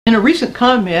In a recent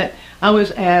comment, I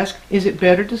was asked, is it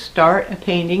better to start a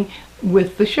painting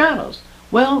with the shadows?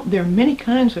 Well, there are many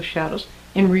kinds of shadows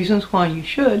and reasons why you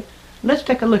should. Let's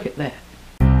take a look at that.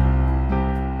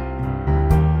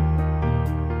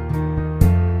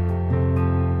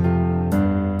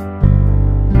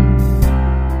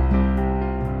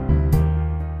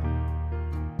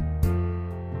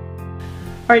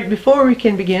 Alright, before we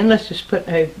can begin, let's just put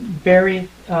a very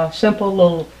simple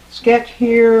little sketch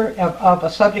here of a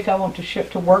subject I want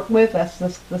to work with. That's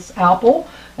this apple.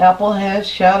 Apple has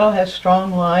shadow, has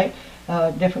strong light,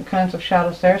 different kinds of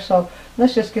shadows there. So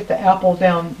let's just get the apple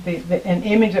down, an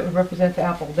image that would represent the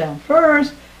apple down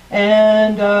first,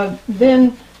 and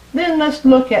then let's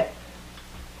look at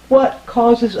what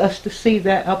causes us to see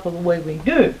that apple the way we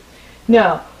do.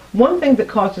 Now, one thing that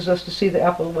causes us to see the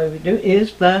apple the way we do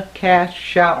is the cast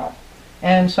shadow.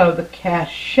 And so the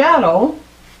cast shadow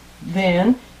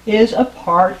then is a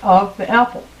part of the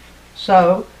apple.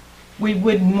 So we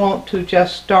wouldn't want to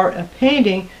just start a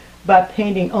painting by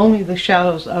painting only the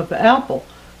shadows of the apple,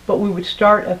 but we would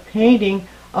start a painting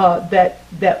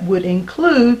that would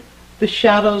include the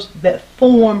shadows that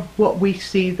form what we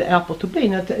see the apple to be.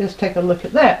 Now let's take a look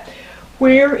at that.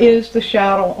 Where is the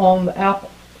shadow on the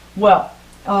apple? Well,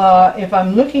 if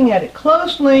I'm looking at it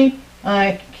closely,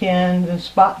 I can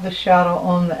spot the shadow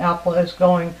on the apple as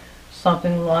going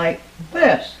something like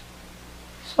this.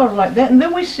 Sort of like that. And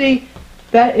then we see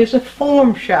that is a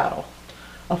form shadow.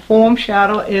 A form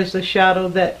shadow is the shadow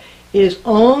that is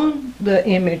on the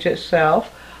image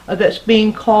itself that's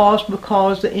being caused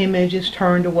because the image is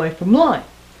turned away from light.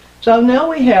 So now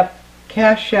we have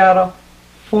cast shadow,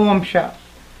 form shadow.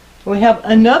 We have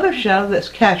another shadow that's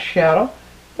cast shadow,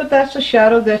 but that's a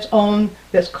shadow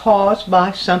that's caused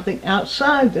by something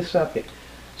outside the subject.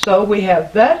 So we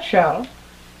have that shadow,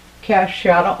 cast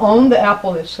shadow, on the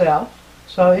apple itself.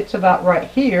 So it's about right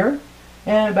here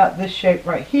and about this shape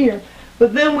right here.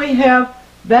 But then we have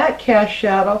that cast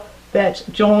shadow that's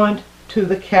joined to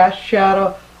the cast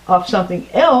shadow of something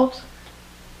else.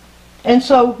 And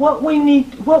so what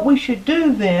we should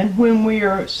do then when we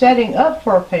are setting up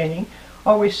for a painting,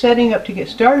 or we're setting up to get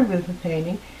started with the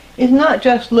painting, is not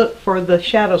just look for the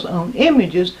shadows on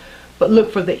images, but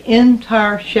look for the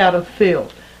entire shadow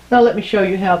field. Now let me show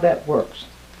you how that works.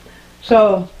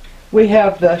 So we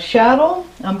have the shadow.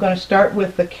 I'm going to start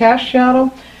with the cast shadow.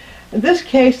 In this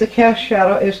case, the cast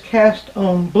shadow is cast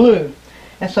on blue,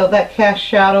 and so that cast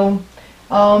shadow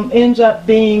ends up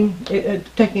being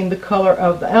taking the color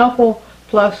of the apple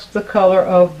plus the color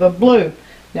of the blue.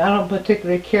 Now, I don't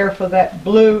particularly care for that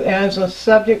blue as a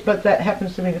subject, but that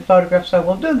happens to be the photograph, so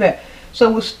we'll do that. So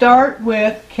we'll start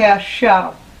with cast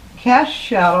shadow. Cast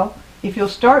shadow, if you'll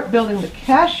start building the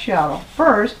cast shadow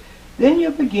first, then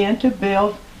you'll begin to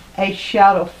build a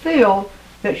shadow field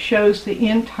that shows the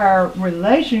entire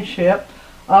relationship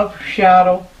of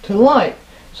shadow to light.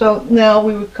 So now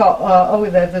we would call,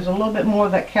 there's a little bit more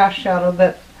of that cast shadow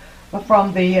that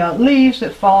from the leaves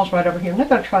that falls right over here. I'm not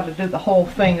going to try to do the whole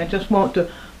thing. I just want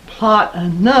to plot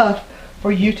enough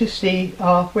for you to see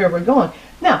where we're going.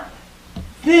 Now,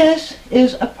 this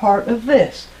is a part of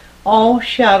this. All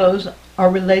shadows are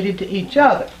related to each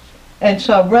other. And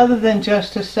so rather than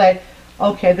just to say,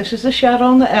 okay, this is the shadow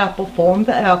on the apple, form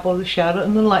the apple, the shadow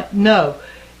and the light. No,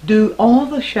 do all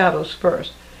the shadows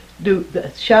first. Do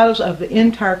the shadows of the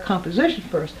entire composition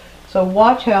first. So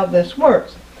watch how this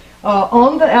works.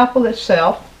 On the apple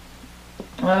itself,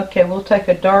 okay, we'll take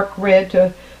a dark red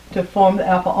to form the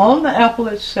apple. On the apple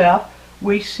itself,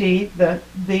 we see the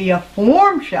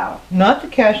form shadow, not the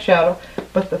cast shadow,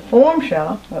 but the form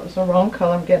shadow. That was the wrong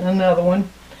color. I'm getting another one.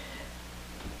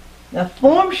 Now,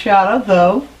 form shadow,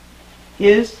 though,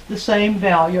 is the same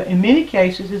value. In many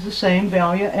cases, is the same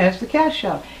value as the cast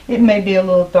shadow. It may be a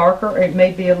little darker, or it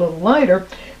may be a little lighter,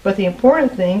 but the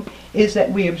important thing is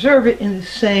that we observe it in the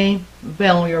same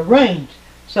value range.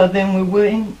 So then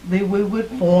we would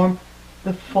form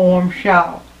the form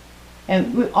shadow.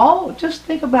 And we all just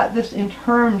think about this in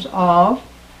terms of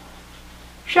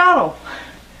shadow,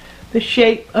 the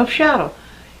shape of shadow.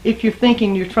 If you're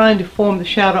thinking you're trying to form the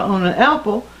shadow on an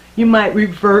apple, you might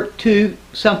revert to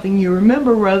something you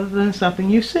remember rather than something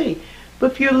you see.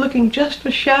 But if you're looking just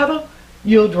for shadow,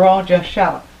 you'll draw just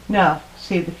shadow. Now,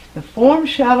 see, the form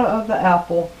shadow of the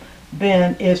apple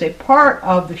then is a part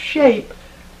of the shape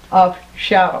of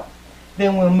shadow.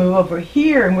 Then we'll move over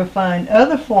here and we'll find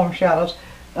other form shadows.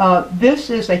 This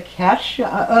is a cast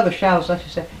shadow, other shadows I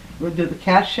should say. We'll do the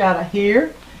cast shadow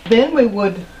here. Then we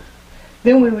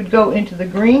would go into the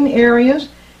green areas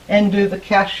and do the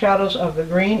cast shadows of the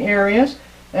green areas.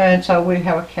 And so we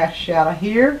have a cast shadow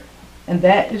here, and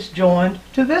that is joined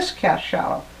to this cast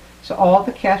shadow. So all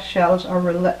the cast shadows are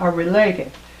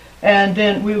related. And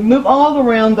then we move all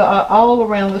around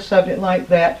the subject like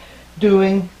that,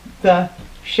 doing the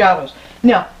shadows.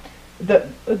 Now,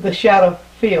 the shadow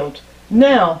fields.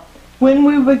 Now, when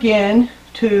we begin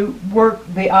to work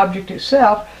the object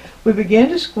itself, we begin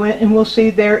to squint and we'll see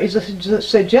there is a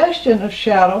suggestion of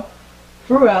shadow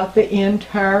throughout the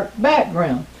entire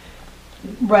background.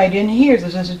 Right in here,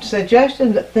 there's a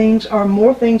suggestion that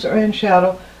more things are in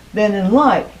shadow than in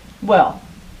light. Well,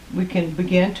 we can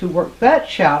begin to work that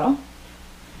shadow,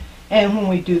 and when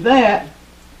we do that,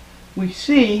 we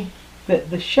see that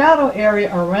the shadow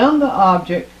area around the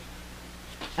object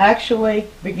actually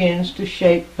begins to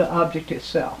shape the object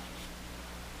itself.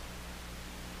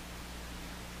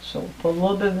 So we'll put a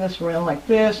little bit of this around like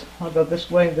this. I'll go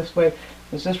this way,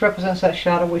 because this represents that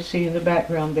shadow we see in the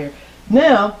background there.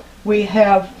 Now we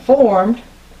have formed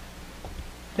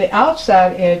the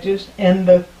outside edges and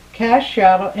the cast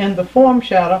shadow and the form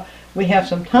shadow. We have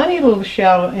some tiny little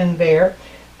shadow in there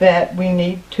that we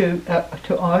need to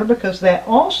honor, because that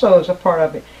also is a part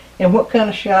of it. And what kind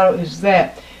of shadow is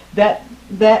that?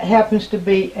 That happens to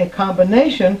be a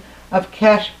combination of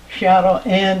cast shadow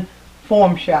and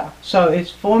form shadow. So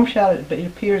it's form shadow, it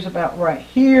appears about right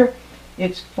here.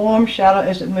 It's form shadow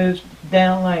as it moves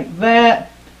down like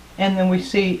that, and then we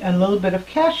see a little bit of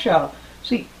cast shadow.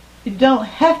 See, you don't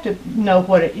have to know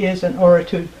what it is in order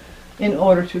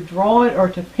to draw it or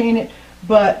to paint it,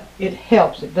 but it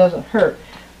helps. It doesn't hurt.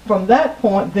 From that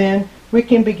point, then we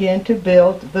can begin to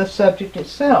build the subject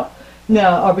itself.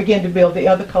 Now, I'll begin to build the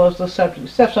other colors of the subject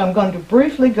itself. So I'm going to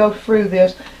briefly go through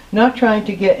this, not trying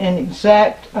to get an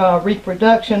exact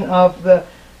reproduction of the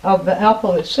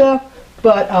apple itself,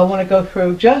 but I want to go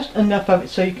through just enough of it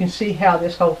so you can see how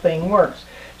this whole thing works.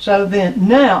 So then,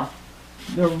 now,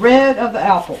 the red of the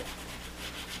apple.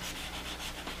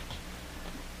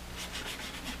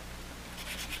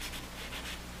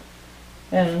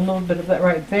 And a little bit of that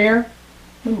right there.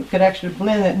 We could actually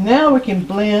blend it. Now we can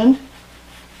blend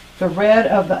the red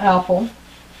of the apple,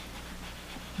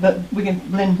 but we can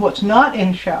blend what's not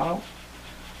in shadow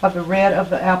of the red of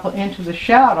the apple into the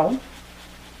shadow,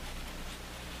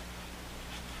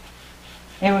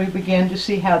 and we begin to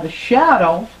see how the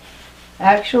shadow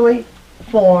actually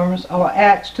forms or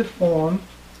acts to form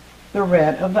the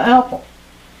red of the apple.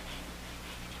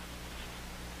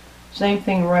 Same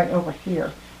thing right over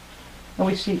here. And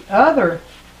we see other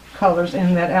colors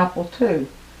in that apple too.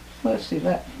 Let's see,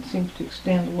 that seems to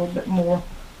extend a little bit more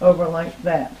over like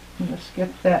that. Let's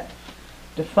get that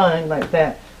defined like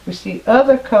that. We see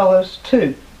other colors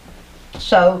too.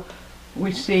 So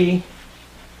we see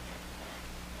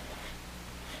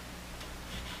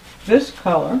this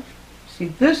color, see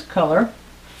this color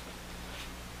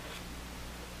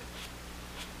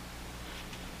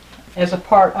as a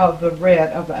part of the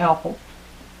red of the apple.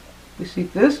 We see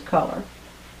this color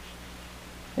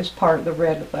as part of the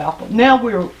red of the apple. Now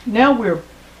we're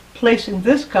placing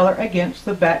this color against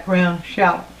the background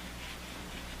shadow,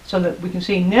 so that we can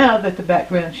see now that the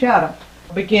background shadow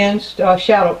begins,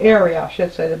 shadow area, I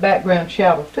should say, the background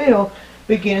shadow fill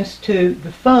begins to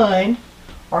define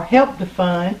or help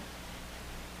define.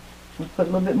 We'll put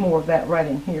a little bit more of that right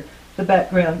in here. The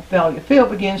background value fill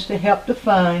begins to help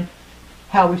define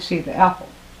how we see the apple.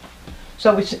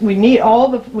 So we need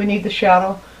the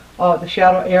shadow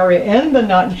area and the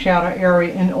not in shadow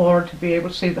area in order to be able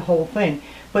to see the whole thing.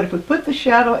 But if we put the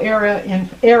shadow area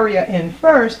in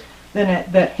first,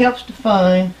 then that helps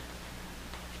define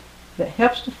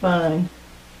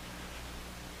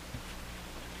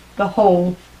the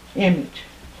whole image.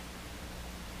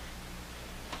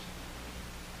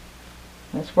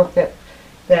 Let's work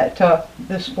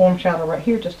this form shadow right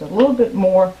here just a little bit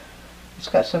more. It's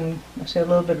got some, I see a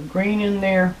little bit of green in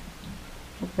there.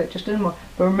 Look at just a little more.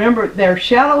 But remember, there's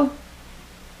shadow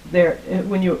there.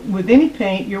 When you with any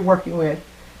paint you're working with,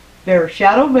 there are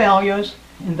shadow values,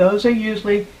 and those are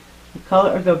usually the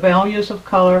color or the values of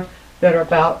color that are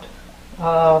about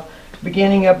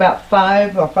beginning about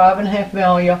 5 or 5.5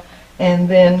 value, and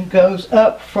then goes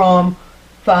up from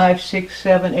 5, 6,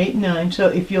 7, 8, 9. So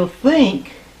if you'll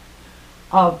think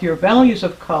of your values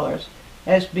of colors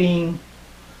as being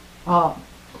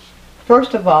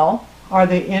first of all, are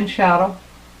they in shadow?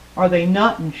 Are they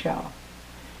not in shadow?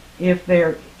 If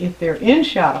they're in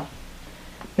shadow,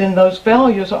 then those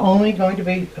values are only going to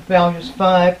be values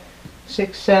 5,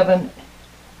 6, 7,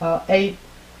 8,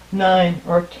 9,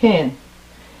 or 10.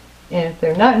 And if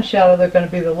they're not in shadow, they're going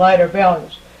to be the lighter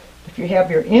values. If you have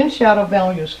your in shadow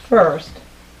values first,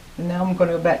 and now I'm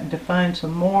going to go back and define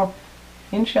some more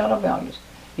in shadow values.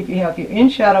 If you have your in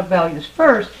shadow values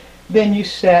first, then you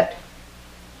set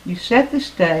the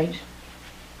stage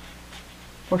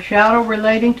for shadow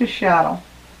relating to shadow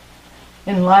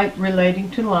and light relating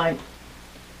to light,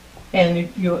 and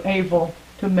you're able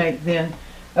to make then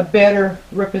a better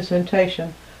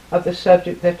representation of the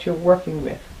subject that you're working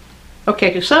with.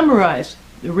 Okay, to summarize,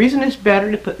 the reason it's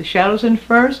better to put the shadows in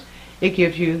first, it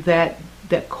gives you that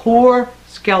core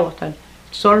skeleton,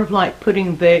 sort of like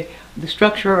putting the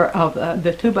structure of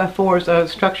the 2x4s, the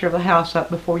structure of the house up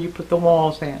before you put the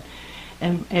walls in.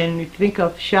 And you think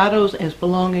of shadows as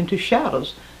belonging to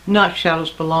shadows, not shadows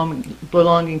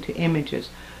belonging to images.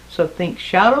 So think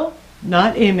shadow,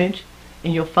 not image,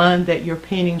 and you'll find that your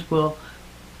paintings will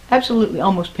absolutely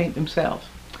almost paint themselves.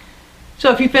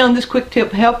 So if you found this quick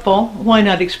tip helpful, why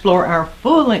not explore our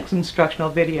full-length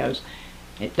instructional videos?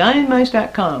 At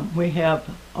DianneMize.com we have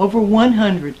over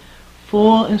 100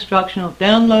 full instructional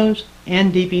downloads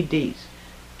and DVDs.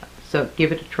 So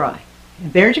give it a try.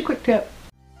 And there's your quick tip.